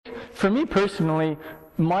for me personally,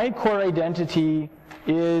 my core identity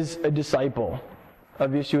is a disciple of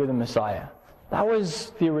Yeshua the Messiah. That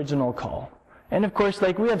was the original call. And of course,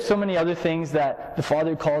 like, we have so many other things that the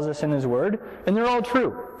Father calls us in His Word, and they're all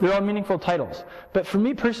true. They're all meaningful titles. But for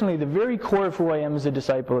me personally, the very core of who I am is a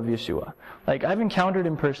disciple of Yeshua. Like, I've encountered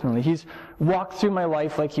Him personally. He's walked through my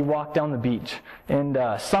life like He walked down the beach and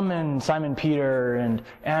summoned Simon Peter and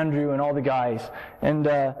Andrew and all the guys. And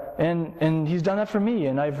He's done that for me,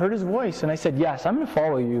 and I've heard His voice, and I said, yes, I'm going to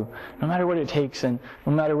follow you, no matter what it takes, and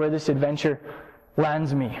no matter where this adventure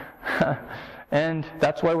lands me. And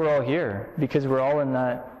that's why we're all here, because we're all in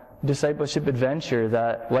that discipleship adventure,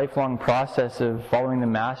 that lifelong process of following the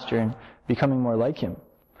Master and becoming more like Him.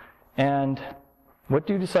 And what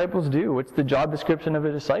do disciples do? What's the job description of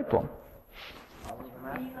a disciple?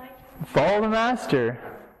 Follow the Master.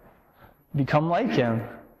 Become like Him.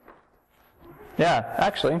 Yeah,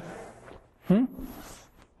 actually.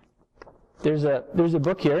 There's a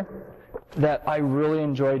book here that I really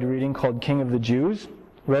enjoyed reading called King of the Jews,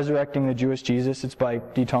 Resurrecting the Jewish Jesus. It's by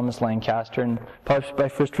D. Thomas Lancaster and published by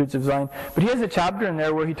First Fruits of Zion. But he has a chapter in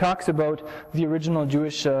there where he talks about the original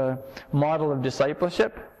Jewish model of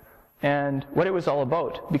discipleship and what it was all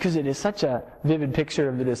about, because it is such a vivid picture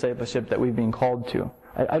of the discipleship that we've been called to.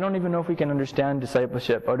 I don't even know if we can understand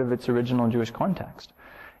discipleship out of its original Jewish context.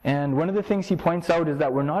 And one of the things he points out is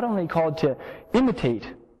that we're not only called to imitate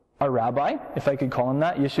our rabbi, if I could call him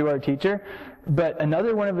that, Yeshua our teacher, but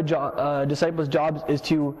another one of a disciple's jobs is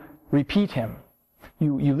to repeat him.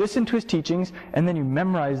 You listen to his teachings, and then you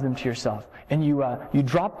memorize them to yourself. And you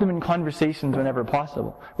drop them in conversations whenever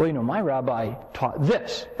possible. Well, my rabbi taught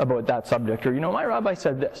this about that subject, or, my rabbi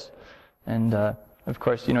said this. And, of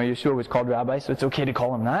course, Yeshua was called rabbi, so it's okay to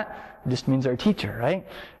call him that. It just means our teacher, right?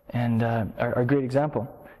 And our great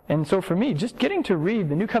example. And so for me, just getting to read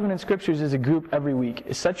the New Covenant Scriptures as a group every week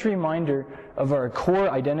is such a reminder of our core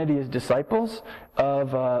identity as disciples,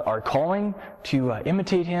 of our calling to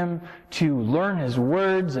imitate Him, to learn His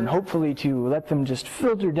words, and hopefully to let them just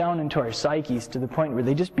filter down into our psyches to the point where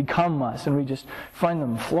they just become us, and we just find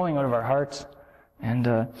them flowing out of our hearts. And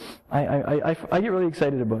I get really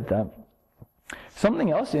excited about that.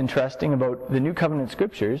 Something else interesting about the New Covenant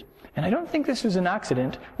Scriptures, and I don't think this was an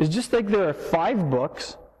accident, is just like there are 5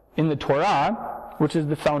 books in the Torah, which is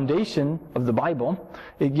the foundation of the Bible.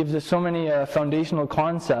 It gives us so many foundational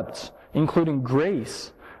concepts, including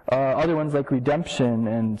grace, other ones like redemption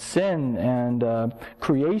and sin and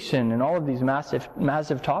creation, and all of these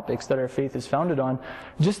massive topics that our faith is founded on.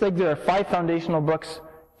 Just like there are 5 foundational books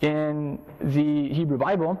in the Hebrew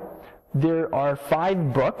Bible, there are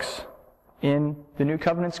 5 books in the New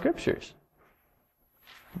Covenant Scriptures.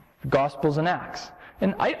 Gospels and Acts.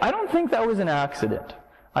 And I don't think that was an accident.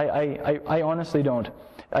 I honestly don't.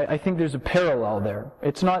 I think there's a parallel there.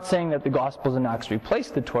 It's not saying that the Gospels and Acts replace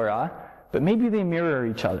the Torah, but maybe they mirror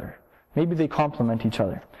each other. Maybe they complement each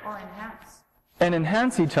other. Or enhance. And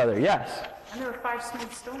enhance each other, yes. And there were 5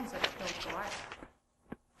 smooth stones that killed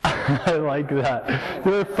Goliath. I like that.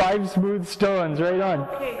 There were 5 smooth stones, right on.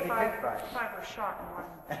 Okay, 5 were shot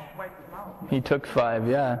and 1 wiped them out. He took 5,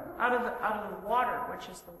 yeah. Out of the water, which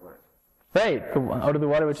is the word. Right, out of the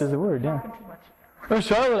water, which is the word, yeah. Talking too much. Oh,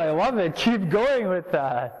 Charlotte, I love it. Keep going with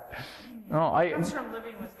that. No, It comes from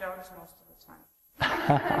living with dogs most of the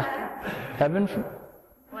time. Heaven.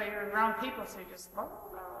 Well, you're around people, so you just...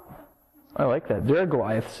 I like that. There are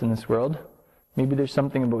Goliaths in this world. Maybe there's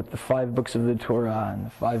something about the 5 books of the Torah and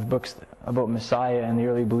the 5 books about Messiah and the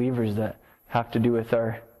early believers that have to do with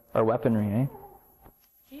our weaponry, eh?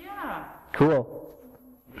 Yeah. Cool.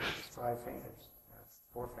 5 fingers. That's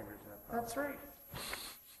 4 fingers. That's right.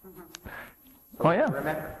 Oh, yeah.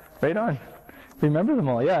 Remember. Right on. Remember them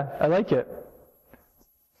all, yeah. I like it.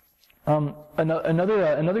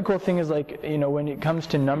 Another cool thing is, like, when it comes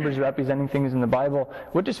to numbers representing things in the Bible,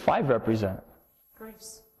 what does 5 represent?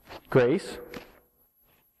 Grace. Grace.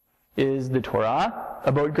 Is the Torah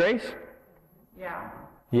about grace? Yeah.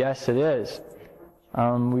 Yes, it is.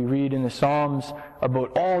 We read in the Psalms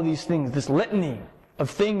about all these things, this litany of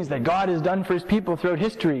things that God has done for His people throughout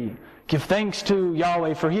history. Give thanks to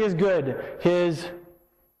Yahweh, for He is good. His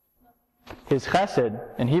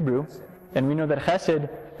chesed in Hebrew, and we know that chesed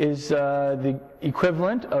is the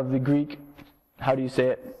equivalent of the Greek, how do you say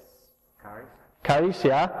it? Charis,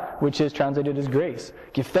 yeah, which is translated as grace.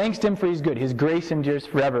 Give thanks to Him, for He's good. His grace endures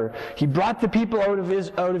forever. He brought the people out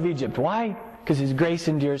of Egypt. Why? Because His grace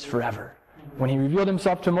endures forever. When He revealed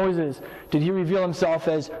Himself to Moses, did He reveal Himself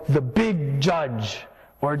as the big judge?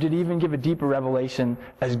 Or did He even give a deeper revelation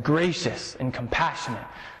as gracious and compassionate,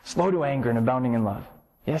 slow to anger and abounding in love?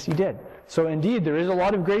 Yes, He did. So indeed, there is a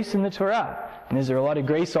lot of grace in the Torah. And is there a lot of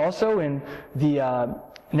grace also in the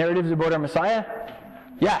narratives about our Messiah?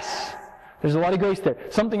 Yes. There's a lot of grace there.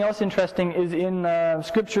 Something else interesting is in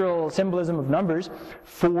scriptural symbolism of numbers.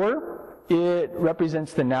 4, it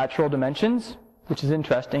represents the natural dimensions, which is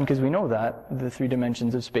interesting because we know that the 3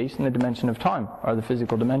 dimensions of space and the dimension of time are the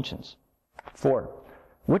physical dimensions. 4.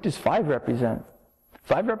 What does 5 represent?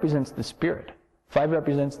 5 represents the spirit. 5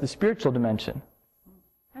 represents the spiritual dimension.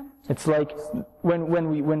 It's like when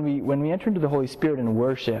we enter into the Holy Spirit in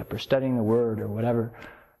worship or studying the Word or whatever,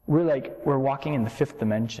 we're walking in the 5th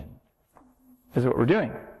dimension. Is what we're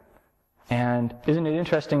doing. And isn't it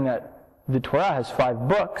interesting that the Torah has 5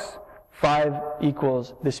 books? 5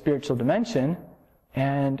 equals the spiritual dimension.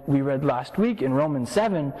 And we read last week in Romans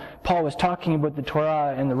 7, Paul was talking about the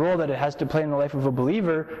Torah and the role that it has to play in the life of a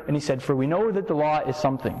believer. And he said, for we know that the law is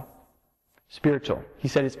something spiritual. He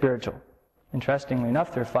said it's spiritual. Interestingly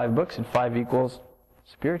enough, there are 5 books and 5 equals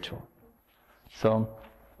spiritual. So,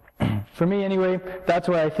 for me anyway, that's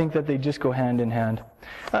why I think that they just go hand in hand.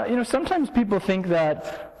 Sometimes people think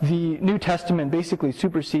that the New Testament basically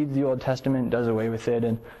supersedes the Old Testament, does away with it,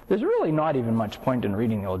 and there's really not even much point in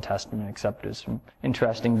reading the Old Testament except as some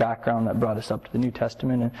interesting background that brought us up to the New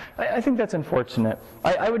Testament, and I think that's unfortunate.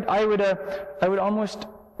 I would almost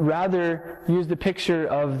rather use the picture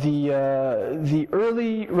of the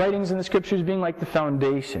early writings in the Scriptures being like the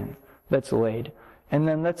foundation that's laid. And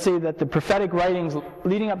then let's say that the prophetic writings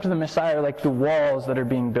leading up to the Messiah are like the walls that are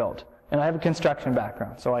being built. And I have a construction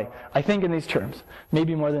background, so I think in these terms,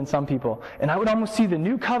 maybe more than some people. And I would almost see the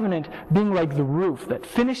New Covenant being like the roof that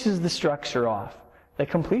finishes the structure off, that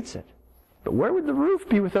completes it. But where would the roof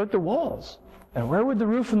be without the walls? And where would the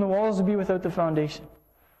roof and the walls be without the foundation?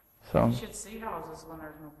 So You should see houses when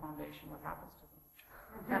there's no foundation. What happens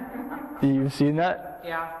to them? You've seen that?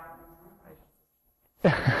 Yeah.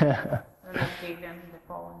 They're like cave in, they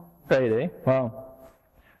fall in. Right, eh? Wow.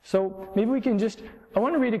 So maybe we can I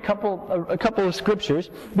want to read a couple of scriptures,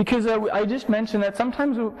 because I just mentioned that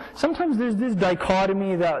sometimes there's this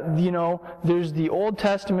dichotomy that, there's the Old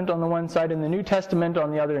Testament on the one side and the New Testament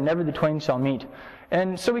on the other, and never the twain shall meet.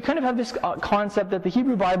 And so we kind of have this concept that the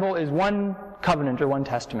Hebrew Bible is one covenant or one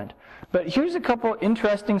testament. But here's a couple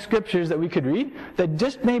interesting scriptures that we could read that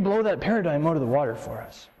just may blow that paradigm out of the water for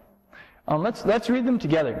us. Let's read them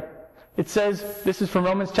together. It says, this is from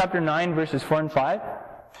Romans chapter 9, verses 4 and 5.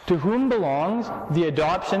 To whom belongs the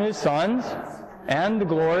adoption as sons, and the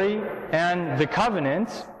glory, and the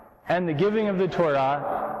covenants, and the giving of the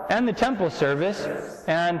Torah, and the temple service,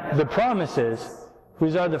 and the promises,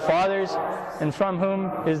 whose are the fathers, and from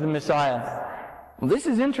whom is the Messiah. Well, this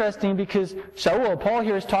is interesting because Paul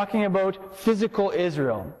here is talking about physical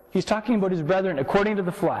Israel. He's talking about his brethren according to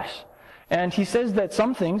the flesh. And he says that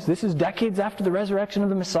some things, this is decades after the resurrection of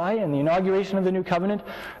the Messiah and the inauguration of the New Covenant,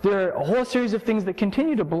 there are a whole series of things that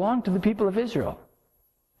continue to belong to the people of Israel.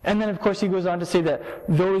 And then, of course, he goes on to say that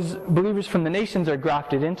those believers from the nations are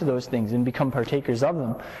grafted into those things and become partakers of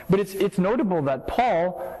them. But it's notable that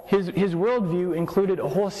Paul, his worldview included a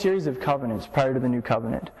whole series of covenants prior to the New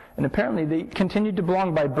Covenant. And apparently they continued to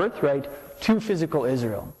belong by birthright to physical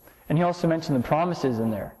Israel. And he also mentioned the promises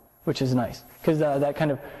in there, which is nice, because that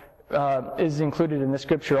kind of is included in the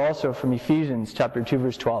scripture also from Ephesians chapter 2,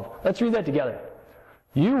 verse 12. Let's read that together.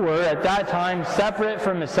 You were at that time separate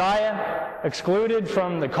from Messiah, excluded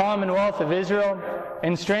from the commonwealth of Israel,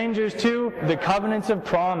 and strangers to the covenants of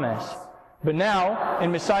promise. But now, in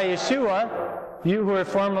Messiah Yeshua, you who were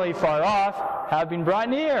formerly far off have been brought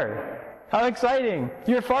near. How exciting!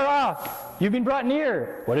 You're far off. You've been brought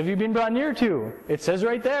near. What have you been brought near to? It says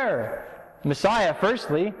right there. Messiah,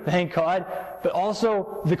 firstly, thank God, but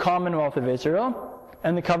also the commonwealth of Israel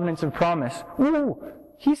and the covenants of promise. Ooh,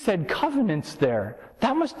 he said covenants there.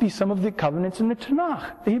 That must be some of the covenants in the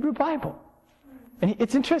Tanakh, the Hebrew Bible. And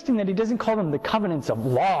it's interesting that he doesn't call them the covenants of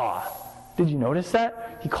law. Did you notice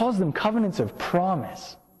that? He calls them covenants of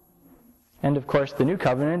promise. And of course, the new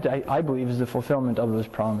covenant, I believe, is the fulfillment of those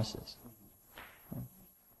promises.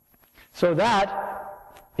 So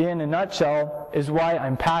that, in a nutshell, is why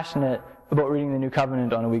I'm passionate about reading the New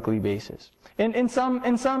Covenant on a weekly basis. In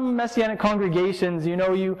some Messianic congregations,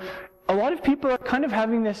 a lot of people are kind of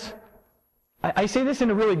having this, I say this in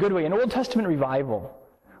a really good way, an Old Testament revival.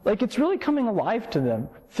 Like it's really coming alive to them.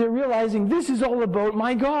 They're realizing this is all about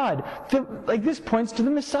my God. This points to the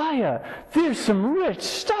Messiah. There's some rich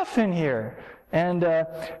stuff in here. And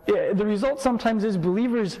the result sometimes is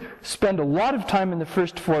believers spend a lot of time in the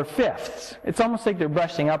first 4/5. It's almost like they're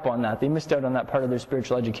brushing up on that. They missed out on that part of their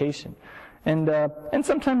spiritual education. And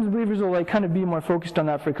sometimes believers will kind of be more focused on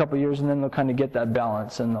that for a couple of years, and then they'll kind of get that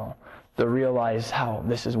balance, and they'll realize how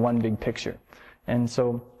this is one big picture. And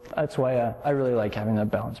so that's why I really like having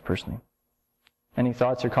that balance personally. Any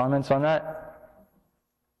thoughts or comments on that?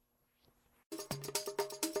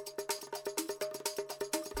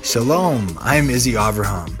 Shalom, I'm Izzy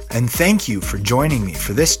Avraham, and thank you for joining me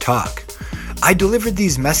for this talk. I delivered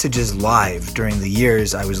these messages live during the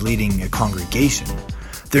years I was leading a congregation.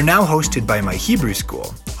 They're now hosted by my Hebrew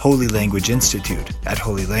school, Holy Language Institute, at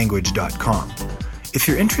holylanguage.com. If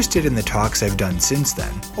you're interested in the talks I've done since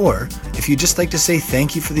then, or if you'd just like to say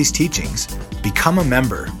thank you for these teachings, become a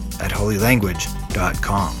member at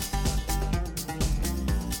holylanguage.com.